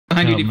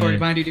Behind you, help D4. me.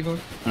 Behind you,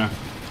 D4.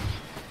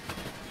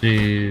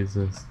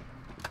 Jesus.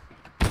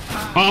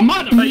 Oh,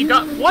 mother! You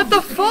got what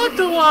the fuck,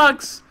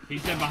 Deluxe?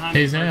 He's in behind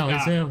He's me. ill,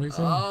 he's ill, he's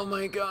ill. Oh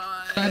my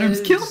god.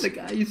 Adams killed the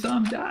guy. You saw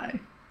him die.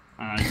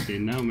 I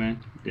didn't know, man.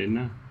 Didn't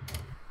know.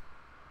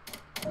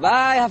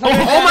 Bye. Have a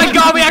Oh my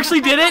god, we actually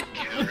did it!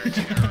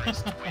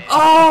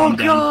 Oh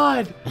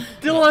god!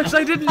 Deluxe,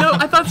 I didn't know.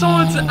 I thought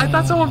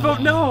someone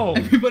voted no.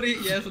 Everybody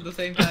yes at the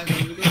same time.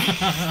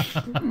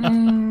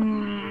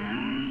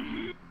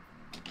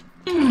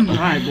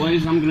 Alright,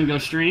 boys, I'm gonna go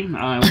stream.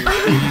 Oh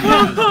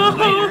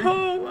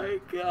my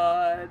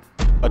god.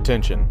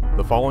 Attention,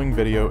 the following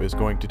video is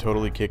going to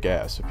totally kick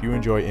ass. If you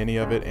enjoy any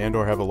of it and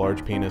or have a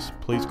large penis,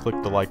 please click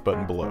the like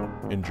button below.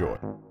 Enjoy.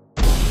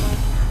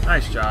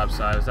 Nice job,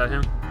 Si. Was that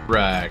him?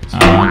 Rags.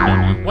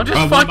 What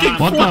just fucking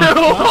flew?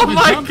 Oh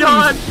my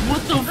god!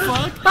 What the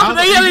fuck?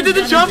 Yeah, they did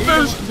the jump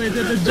boost! They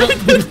did the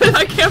jump boost.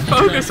 I can't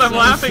focus, I'm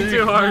laughing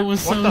too hard. That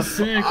was so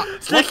sick.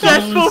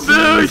 Successful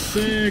boost!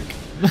 Sick.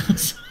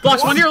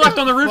 Blocks, one to your left,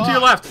 on the roof to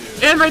your left.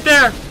 And right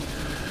there!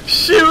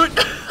 Shoot!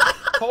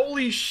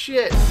 Holy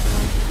shit!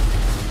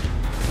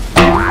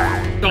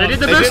 They did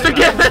the boost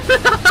again!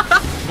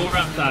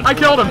 I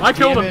killed him, I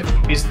killed him!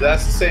 That's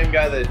the same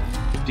guy that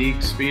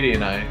deked Speedy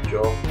and I,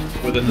 Joel,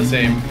 within the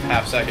same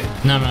half second.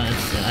 No,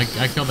 it's,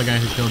 I killed the guy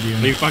who killed you.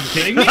 Are you fucking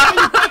kidding me? Are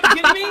you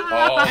fucking kidding me?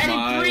 Oh I hit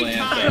my 3 land.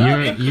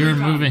 times. You're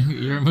moving.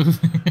 You're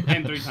moving. I hit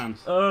him 3 times.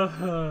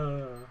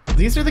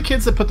 These are the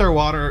kids that put their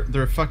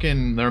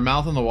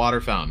mouth on the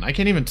water fountain. I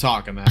can't even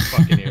talk, I'm that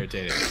fucking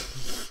irritated.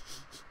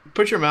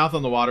 Put your mouth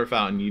on the water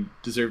fountain, you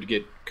deserve to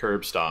get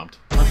curb stomped.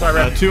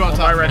 Two on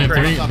top. Red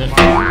Three,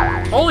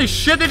 Holy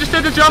shit, they just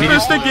did the jump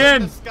boost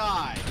again!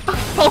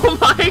 Oh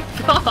my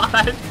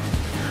god!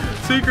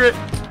 Secret!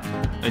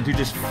 That dude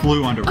just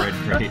flew onto red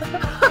crate.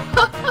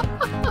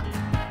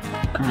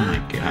 Oh my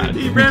god.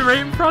 He ran right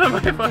in front of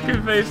my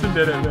fucking face and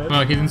did it, man.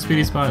 Fuck, he's in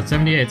speedy spot.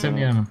 78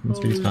 ammo in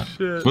speedy spot.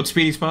 Shit. What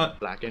speedy spot?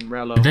 Black and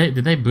Rello. Did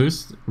they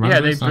boost? Run Yeah,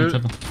 boost they on boost.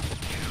 top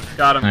of-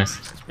 Got him. Nice.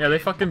 Yeah, they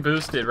fucking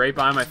boosted right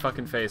by my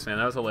fucking face, man.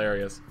 That was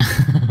hilarious.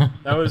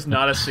 That was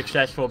not a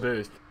successful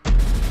boost.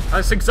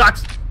 This thing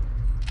sucks!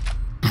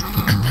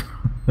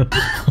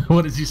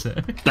 What did you say?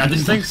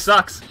 This thing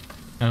sucks!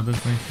 Oh, this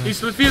thing sucks. He's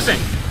defusing!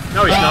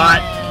 No, he's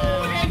not.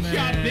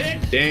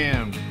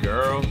 Damn,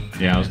 girl.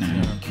 Yeah, I was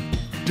gonna.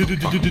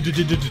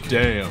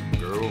 Damn,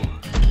 girl.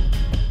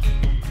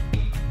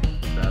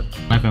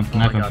 Knife him,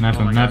 knife him, knife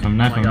him, knife him,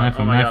 knife him, knife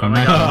him, knife him,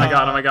 knife him. Oh my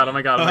god, oh my god, oh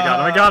my god, oh my god,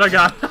 oh my god, oh my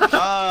god.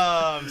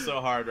 Oh, I'm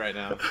so hard right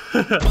now.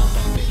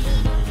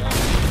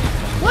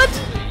 What?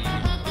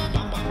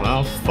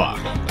 Well, fuck.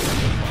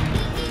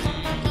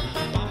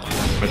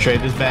 I'm gonna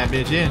trade this bad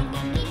bitch in.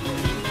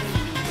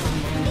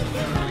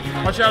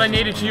 Watch out, I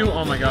needed you.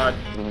 Oh my god.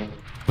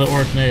 The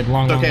orc made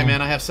long. It's okay, long,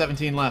 man. I have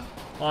 17 left.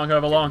 Long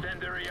over long.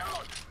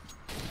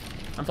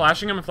 I'm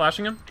flashing him, I'm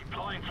flashing him.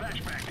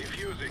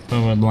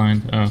 Oh,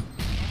 blind. Oh.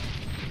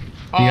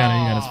 You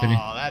got it, Speedy.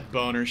 Oh, that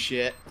boner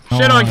shit.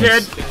 Shit on,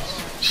 kid.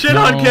 Shit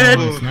on, kid.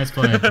 Nice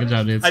play. Good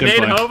job, dude. I Good made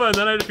play. Hova and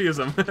then I defuse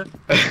him.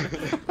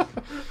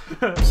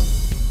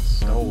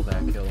 Stole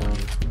that kill on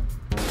you.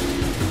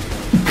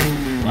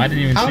 I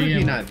didn't even How see did he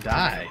him. not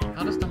die?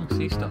 How does Dom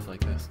see stuff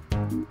like this?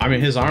 I mean,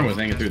 his arm was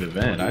hanging through the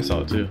vent. I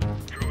saw it too.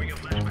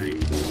 I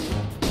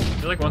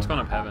feel like one's going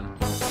up heaven.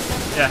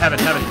 Yeah, heaven,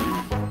 heaven.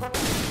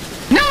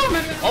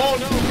 Oh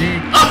no!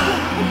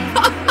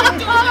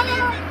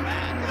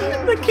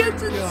 The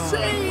kid's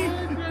insane!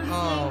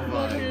 Oh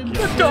my god.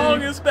 The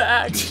dog is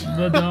back!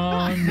 The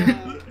dog.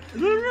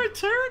 The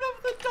return of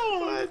the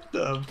dog. What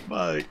the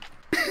fuck?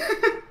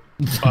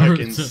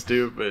 Fucking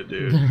stupid,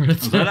 dude.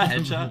 Was that a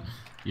headshot?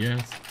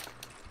 Yes.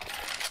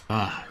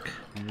 Fuck.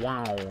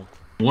 Wow.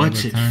 What's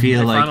it Return. feel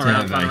Hey, like final to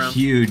round, have final a round.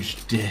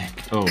 huge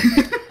dick? Oh.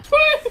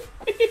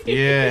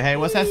 Yeah, hey,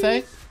 what's that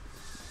say?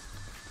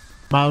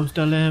 Most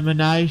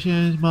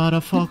eliminations,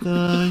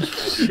 motherfuckers.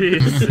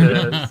 Jesus.